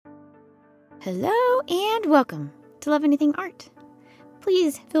Hello and welcome to Love Anything Art.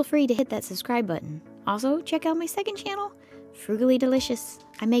 Please feel free to hit that subscribe button. Also, check out my second channel, Frugally Delicious.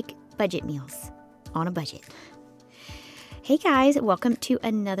 I make budget meals on a budget. Hey guys, welcome to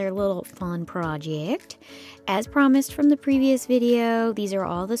another little fun project. As promised from the previous video, these are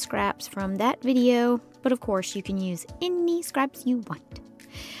all the scraps from that video, but of course you can use any scraps you want.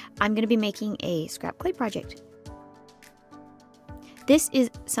 I'm going to be making a scrap clay project. This is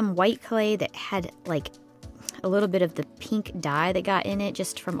some white clay that had like a little bit of the pink dye that got in it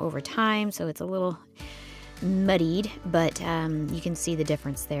just from over time, so it's a little muddied, but you can see the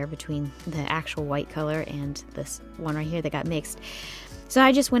difference there between the actual white color and this one right here that got mixed. So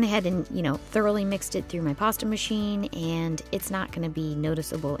I just went ahead and, thoroughly mixed it through my pasta machine, and it's not going to be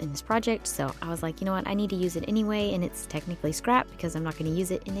noticeable in this project, so I was like, you know what, I need to use it anyway, and it's technically scrap because I'm not going to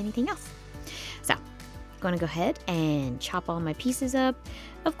use it in anything else. So going to go ahead and chop all my pieces up.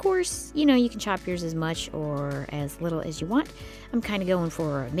 Of course, you can chop yours as much or as little as you want. I'm kind of going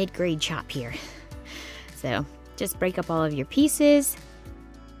for a mid-grade chop here. So just break up all of your pieces.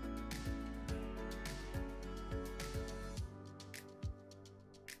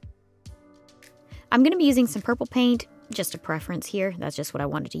 I'm going to be using some purple paint, just a preference here. That's just what I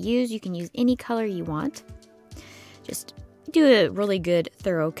wanted to use. You can use any color you want. Just do a really good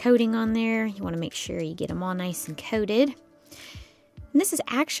thorough coating on there. You want to make sure you get them all nice and coated. And this is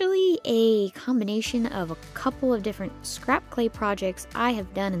actually a combination of a couple of different scrap clay projects I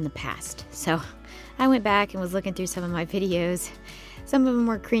have done in the past. So I went back and was looking through some of my videos. Some of them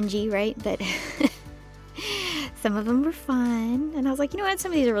were cringy, right? But some of them were fun. And I was like, you know what?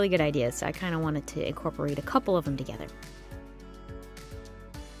 Some of these are really good ideas. So I kind of wanted to incorporate a couple of them together.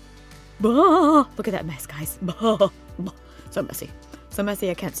 Bah! Look at that mess, guys. Bah! Bah! So messy. So messy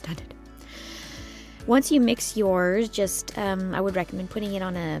I can't stand it. Once you mix yours, just I would recommend putting it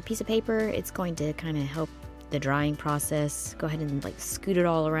on a piece of paper. It's going to kind of help the drying process. Go ahead and scoot it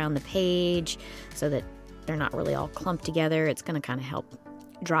all around the page so that they're not really all clumped together. It's going to kind of help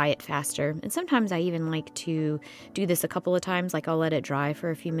dry it faster. And sometimes I even like to do this a couple of times. Like I'll let it dry for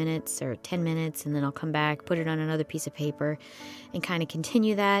a few minutes or 10 minutes, and then I'll come back, put it on another piece of paper, and kind of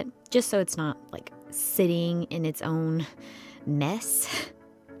continue that, just so it's not like sitting in its own mess.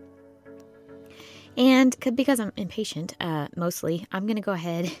 And because I'm impatient, mostly, I'm going to go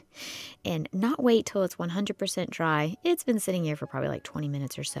ahead and not wait till it's 100% dry. It's been sitting here for probably like 20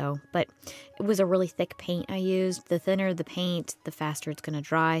 minutes or so, but it was a really thick paint I used. The thinner the paint, the faster it's going to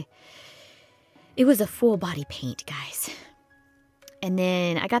dry. It was a full body paint, guys. And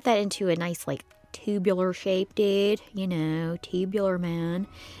then I got that into a nice tubular shape, tubular man.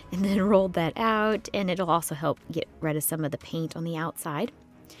 And then rolled that out, and it'll also help get rid of some of the paint on the outside.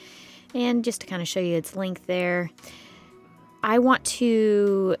 And just to kind of show you its length there, I want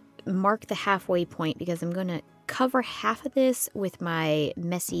to mark the halfway point because I'm going to cover half of this with my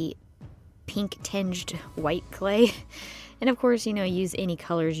messy pink tinged white clay. And of course, use any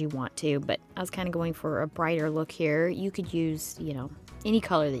colors you want to, but I was kind of going for a brighter look here. You could use, any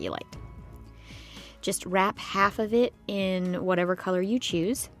color that you liked. Just wrap half of it in whatever color you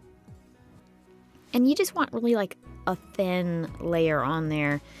choose. And you just want really a thin layer on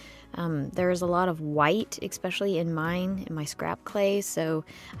there. There's a lot of white, especially in my scrap clay, so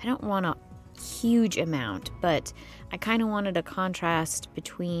I don't want a huge amount, but I kind of wanted a contrast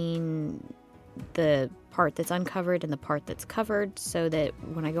between the part that's uncovered and the part that's covered, so that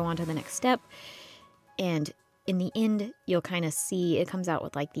when I go on to the next step, and in the end, you'll kind of see it comes out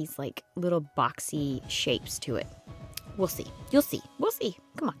with these little boxy shapes to it. We'll see. You'll see. We'll see.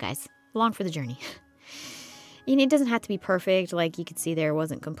 Come on, guys. Along for the journey. It doesn't have to be perfect. Like you could see there, it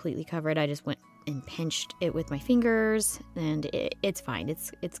wasn't completely covered. I just went and pinched it with my fingers, and it's fine.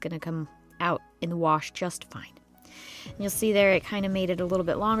 It's going to come out in the wash just fine. And you'll see there it kind of made it a little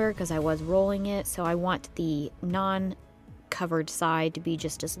bit longer because I was rolling it. So I want the non-covered side to be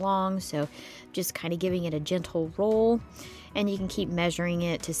just as long. So just kind of giving it a gentle roll. And you can keep measuring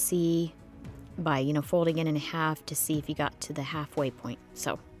it to see by, folding it in half to see if you got to the halfway point.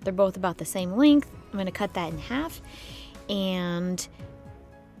 So they're both about the same length. I'm going to cut that in half, and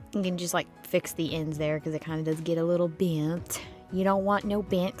you can just fix the ends there because it kind of does get a little bent. You don't want no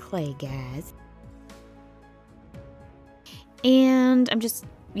bent clay, guys. And I'm just,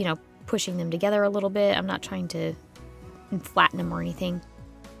 pushing them together a little bit. I'm not trying to flatten them or anything.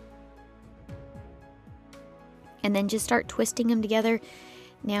 And then just start twisting them together.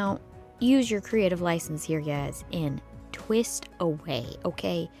 Now, use your creative license here, guys, and twist away,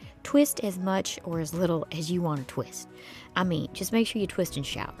 okay? Twist as much or as little as you want to twist. I mean, just make sure you twist and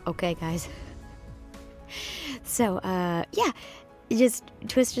shout, okay, guys? So, yeah, You just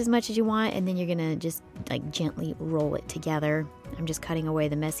twist as much as you want, and then you're gonna just like gently roll it together. I'm just cutting away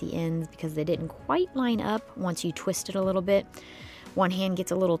the messy ends because they didn't quite line up once you twist it a little bit. One hand gets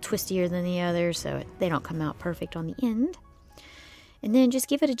a little twistier than the other, so they don't come out perfect on the end. And then just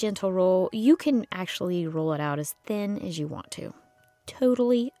give it a gentle roll. You can actually roll it out as thin as you want to.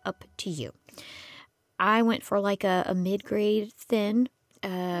 Totally up to you. I went for like a mid-grade thin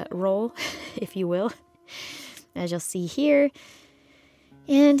roll, if you will, as you'll see here.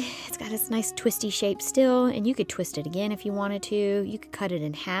 And it's got this nice twisty shape still, and you could twist it again if you wanted to. You could cut it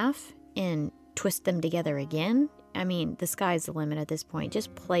in half and twist them together again. I mean, the sky's the limit at this point.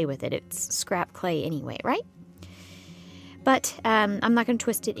 Just play with it. It's scrap clay anyway, right? But I'm not going to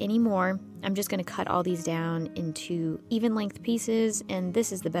twist it anymore. I'm just going to cut all these down into even length pieces, and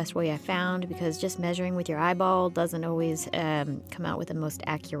this is the best way I found because just measuring with your eyeball doesn't always come out with the most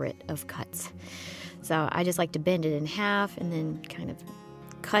accurate of cuts. So I just like to bend it in half and then kind of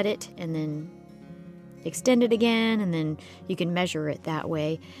cut it and then extend it again, and then you can measure it that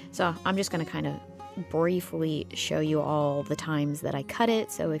way. So I'm just going to kind of briefly show you all the times that I cut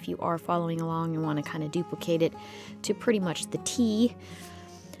it. So if you are following along and want to kind of duplicate it to pretty much the T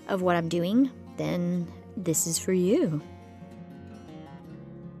of what I'm doing, then this is for you.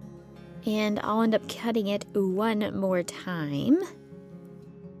 And I'll end up cutting it one more time.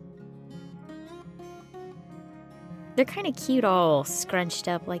 They're kind of cute all scrunched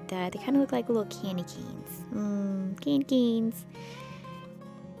up like that. They kind of look like little candy canes. Candy canes.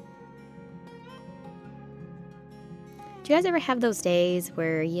 Do you guys ever have those days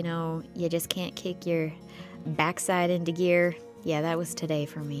where, you know, you just can't kick your backside into gear? Yeah, that was today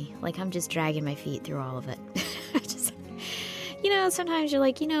for me. Like, I'm just dragging my feet through all of it. You know, sometimes you're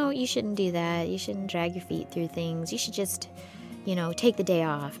like, you know, you shouldn't do that. You shouldn't drag your feet through things. You should just, you know, take the day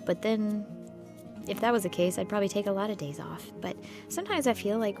off. But then, if that was the case, I'd probably take a lot of days off. But sometimes I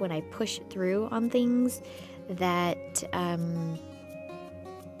feel like when I push through on things that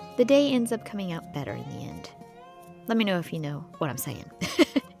the day ends up coming out better in the end. Let me know if you know what I'm saying.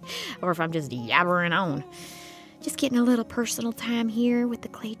 Or if I'm just yabbering on. Just getting a little personal time here with the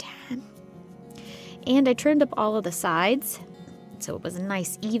clay time. And I trimmed up all of the sides, so it was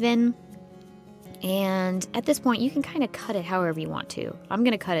nice even. And at this point, you can kind of cut it however you want to. I'm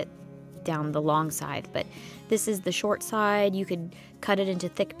going to cut it down the long side, but this is the short side. You could cut it into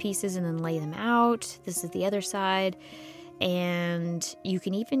thick pieces and then lay them out. This is the other side. And you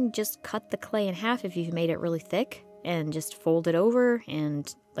can even just cut the clay in half if you've made it really thick and just fold it over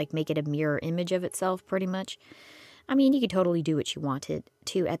and like make it a mirror image of itself pretty much. I mean, you could totally do what you wanted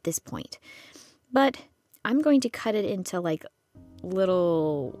to at this point. But I'm going to cut it into like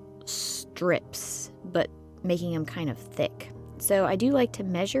little strips, but making them kind of thick. So I do like to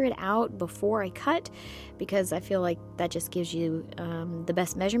measure it out before I cut because I feel like that just gives you the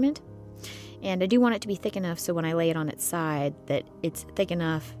best measurement. And I do want it to be thick enough so when I lay it on its side that it's thick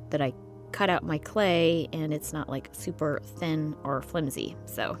enough that I cut out my clay and it's not like super thin or flimsy.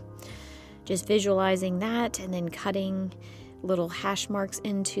 So just visualizing that and then cutting little hash marks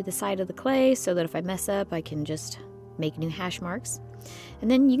into the side of the clay so that if I mess up, I can just make new hash marks.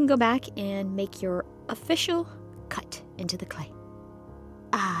 And then you can go back and make your official cut into the clay.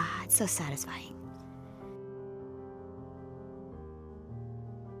 Ah, it's so satisfying.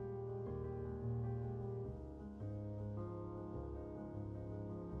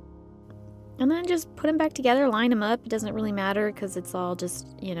 And then just put them back together, line them up. It doesn't really matter because it's all just,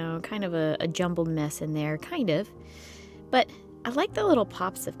 you know, kind of a jumbled mess in there, kind of. But I like the little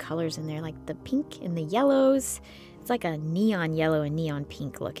pops of colors in there, like the pink and the yellows. It's like a neon yellow and neon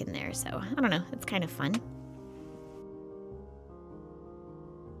pink look in there. So, I don't know, it's kind of fun.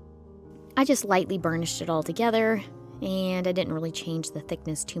 I just lightly burnished it all together, and I didn't really change the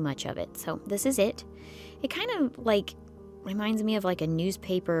thickness too much of it. So, this is it. It kind of like reminds me of like a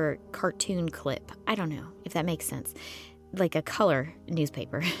newspaper cartoon clip. I don't know if that makes sense. Like a color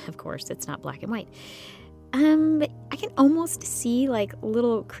newspaper, of course. It's not black and white. But I can almost see like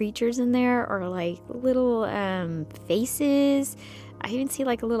little creatures in there or like little faces. I even see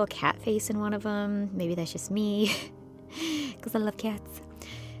like a little cat face in one of them. Maybe that's just me because I love cats.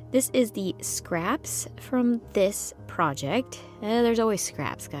 This is the scraps from this project. There's always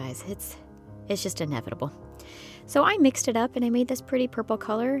scraps, guys. It's just inevitable. So I mixed it up and I made this pretty purple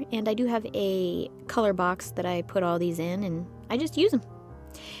color, and I do have a color box that I put all these in and I just use them.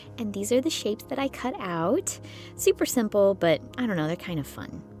 And these are the shapes that I cut out. Super simple, but I don't know, they're kind of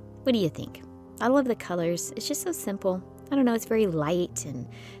fun. What do you think? I love the colors. It's just so simple. I don't know, it's very light and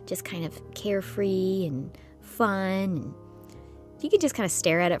just kind of carefree and fun. And you could just kind of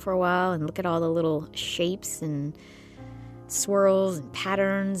stare at it for a while and look at all the little shapes and swirls and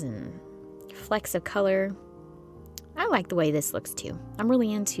patterns and flecks of color. I like the way this looks too. I'm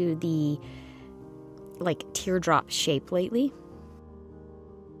really into the like teardrop shape lately.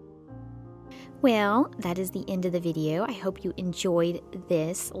 Well, that is the end of the video. I hope you enjoyed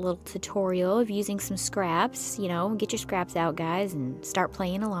this little tutorial of using some scraps. You know, get your scraps out, guys, and start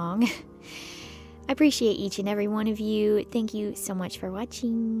playing along. I appreciate each and every one of you. Thank you so much for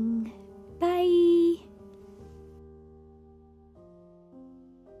watching. Bye!